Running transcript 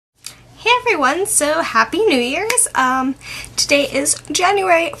everyone, so Happy New Year's. Today is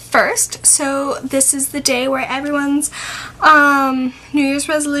January 1st, so this is the day where everyone's New Year's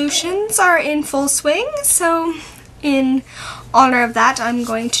resolutions are in full swing. So in honor of that, I'm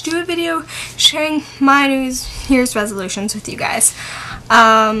going to do a video sharing my New Year's resolutions with you guys.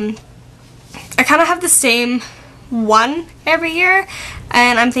 I kind of have the same one every year,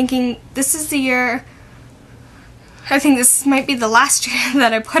 and I'm thinking this is the year. I think this might be the last year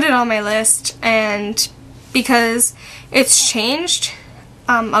that I put it on my list, and because it's changed,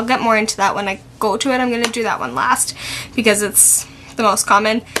 I'll get more into that when I go to it. I'm going to do that one last because it's the most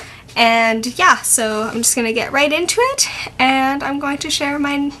common. And yeah, so I'm just going to get right into it, and I'm going to share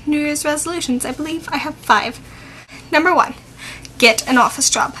my New Year's resolutions. I believe I have 5. Number 1, get an office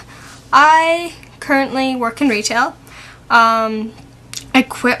job. I currently work in retail. I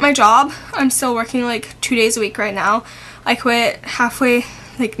quit my job. I'm still working like 2 days a week right now. I quit halfway,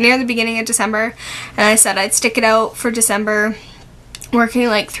 like near the beginning of December, and I said I'd stick it out for December, working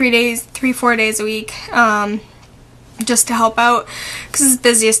like 4 days a week, just to help out, because it's the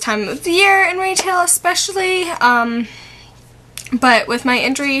busiest time of the year in retail especially. But with my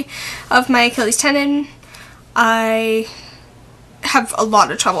injury of my Achilles tendon, I have a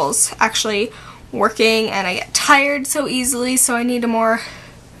lot of troubles actually working, and I get tired so easily, so I need a more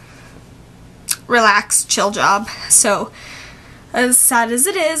relaxed, chill job. So as sad as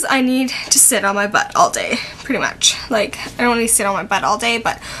it is, I need to sit on my butt all day, pretty much. Like, I don't need to sit on my butt all day,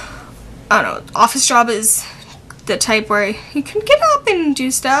 but I don't know, office job is the type where you can get up and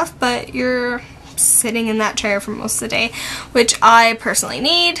do stuff, but you're sitting in that chair for most of the day, which I personally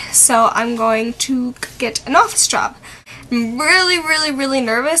need. So I'm going to get an office job. I'm really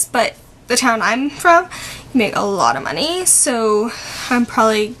nervous, but the town I'm from, you make a lot of money, so I'm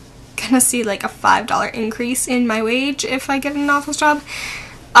probably gonna see like a $5 increase in my wage if I get an office job,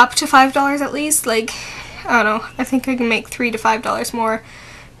 up to $5 at least. Like, I don't know, I think I can make $3 to $5 more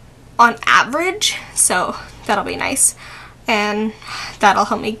on average, so that'll be nice, and that'll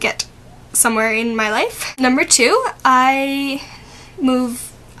help me get somewhere in my life. Number 2, I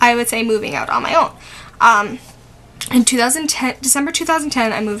would say moving out on my own. In December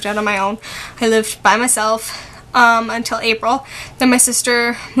 2010, I moved out on my own. I lived by myself until April. Then my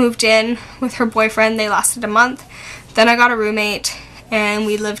sister moved in with her boyfriend. They lasted a month. Then I got a roommate, and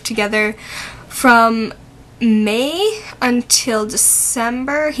we lived together from May until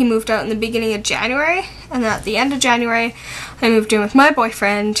December. He moved out in the beginning of January, and at the end of January, I moved in with my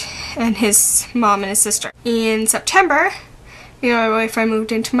boyfriend and his mom and his sister. In September, me and my boyfriend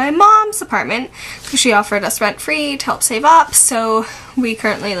moved into my mom's apartment because she offered us rent-free to help save up, so we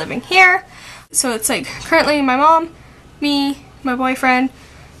currently living here. So it's like currently my mom, me, my boyfriend,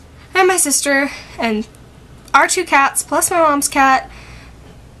 and my sister, and our 2 cats, plus my mom's cat,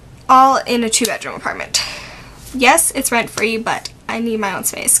 all in a 2-bedroom apartment. Yes, it's rent-free, but I need my own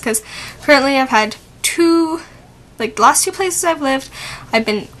space because currently I've had the last 2 places I've lived, I've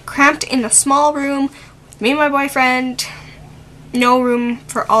been cramped in a small room with me and my boyfriend. No room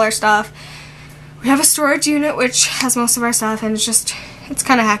for all our stuff. We have a storage unit which has most of our stuff, and it's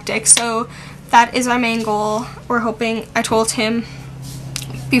kind of hectic. So that is our main goal. We're hoping, I told him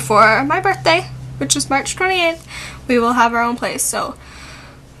before my birthday, which is March 28th, we will have our own place. So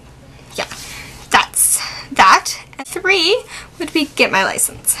yeah, that's that. And 3 would be get my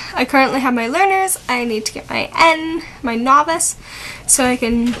license. I currently have my learners. I need to get my novice, so I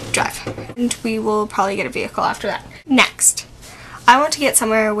can drive. And we will probably get a vehicle after that. Next, I want to get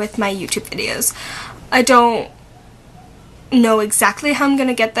somewhere with my YouTube videos. I don't know exactly how I'm going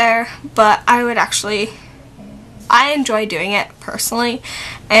to get there, but I enjoy doing it personally,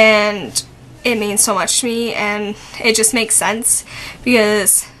 and it means so much to me, and it just makes sense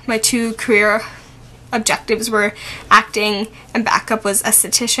because my 2 career objectives were acting and backup was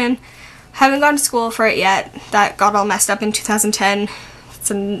esthetician. Haven't gone to school for it yet. That got all messed up in 2010.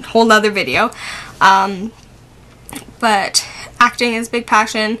 It's a whole nother video. But acting is a big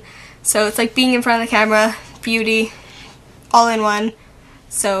passion, so it's like being in front of the camera, beauty, all in one.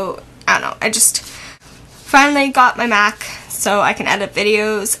 So I don't know, I just finally got my Mac so I can edit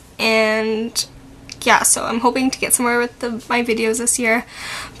videos, and yeah, so I'm hoping to get somewhere with my videos this year.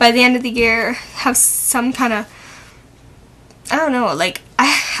 By the end of the year, have some kind of, I don't know, like, I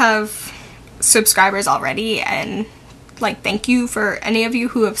have subscribers already, and like, thank you for any of you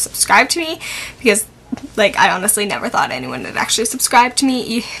who have subscribed to me, because like, I honestly never thought anyone would actually subscribe to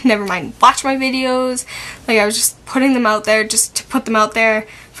me, never mind watch my videos. Like, I was just putting them out there just to put them out there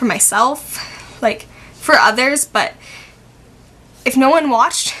for myself, like, for others, but if no one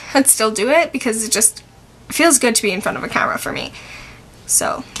watched, I'd still do it because it feels good to be in front of a camera for me.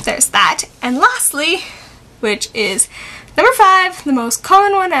 So there's that. And lastly, which is number 5, the most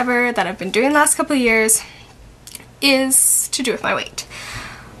common one ever that I've been doing the last couple of years, is to do with my weight.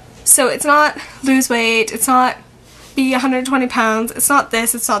 So it's not lose weight, it's not be 120 pounds, it's not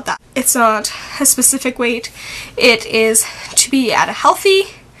this, it's not that. It's not a specific weight. It is to be at a healthy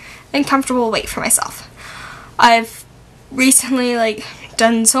and comfortable weight for myself. I've recently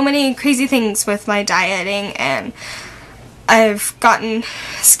done so many crazy things with my dieting, and I've gotten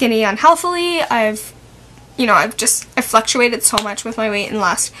skinny unhealthily. I've fluctuated so much with my weight in the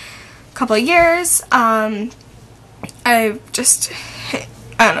last couple of years. I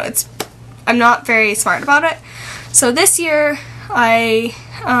don't know, I'm not very smart about it. So this year I'm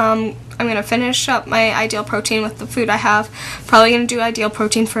going to finish up my Ideal Protein with the food I have. Probably going to do Ideal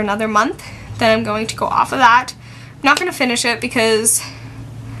Protein for another month. Then I'm going to go off of that. I'm not going to finish it because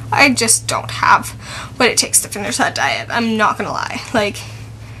I just don't have what it takes to finish that diet. I'm not going to lie.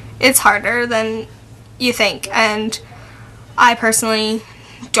 It's harder than you think, and I personally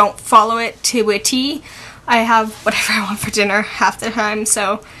don't follow it to a T. I have whatever I want for dinner half the time,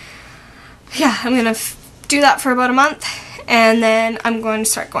 so yeah, I'm going to do that for about a month, and then I'm going to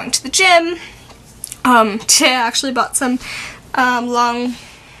start going to the gym. Today I actually bought some long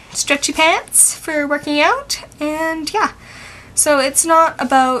stretchy pants for working out, and yeah, so it's not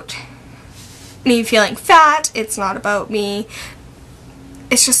about me feeling fat, it's not about me,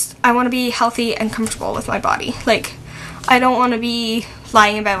 it's just I want to be healthy and comfortable with my body. I don't want to be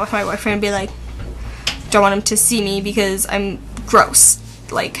lying in bed with my boyfriend and be like, don't want him to see me because I'm gross.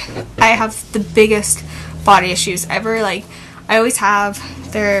 I have the biggest body issues ever. I always have.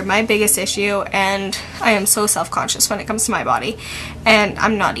 They're my biggest issue, and I am so self-conscious when it comes to my body, and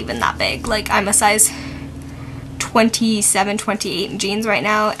I'm not even that big. I'm a size 27, 28 in jeans right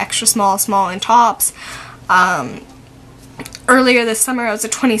now, extra small, small in tops. Earlier this summer I was a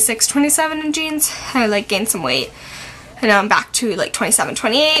 26, 27 in jeans. I gained some weight, and now I'm back to 27,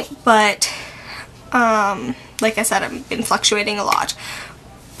 28, but like I said, I've been fluctuating a lot,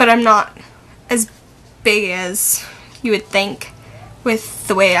 but I'm not as big as you would think with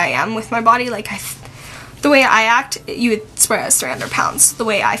the way I am with my body. The way I act, you would swear I was 300 pounds, the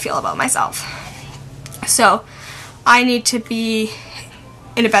way I feel about myself. So I need to be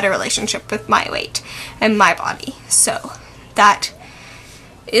in a better relationship with my weight and my body. So that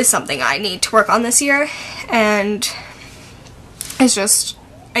is something I need to work on this year, and it's just,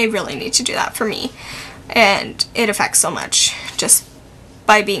 I really need to do that for me, and it affects so much just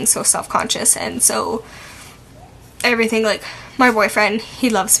by being so self-conscious. And so everything, my boyfriend, he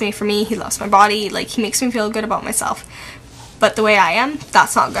loves me for me, he loves my body, he makes me feel good about myself, but the way I am,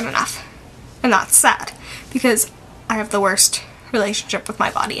 that's not good enough, and that's sad because I have the worst relationship with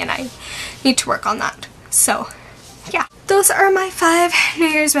my body, and I need to work on that. So yeah, those are my 5 New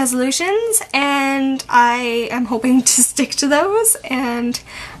Year's resolutions, and I am hoping to stick to those, and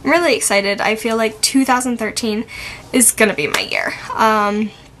I'm really excited. I feel like 2013 is gonna be my year.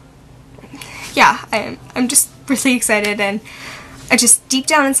 Yeah, I'm just really excited, and I just, deep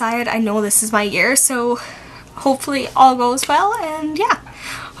down inside, I know this is my year, so hopefully all goes well. And yeah,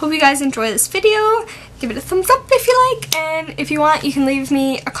 hope you guys enjoy this video. Give it a thumbs up if you like, and if you want, you can leave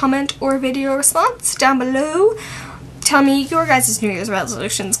me a comment or video response down below. Tell me your guys' New Year's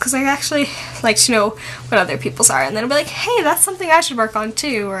resolutions, because I actually like to know what other people's are, and then I'll be like, hey, that's something I should work on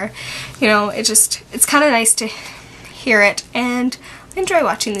too, or, it's kind of nice to hear it, and I enjoy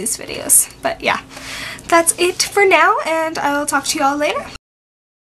watching these videos. But yeah, that's it for now, and I will talk to you all later.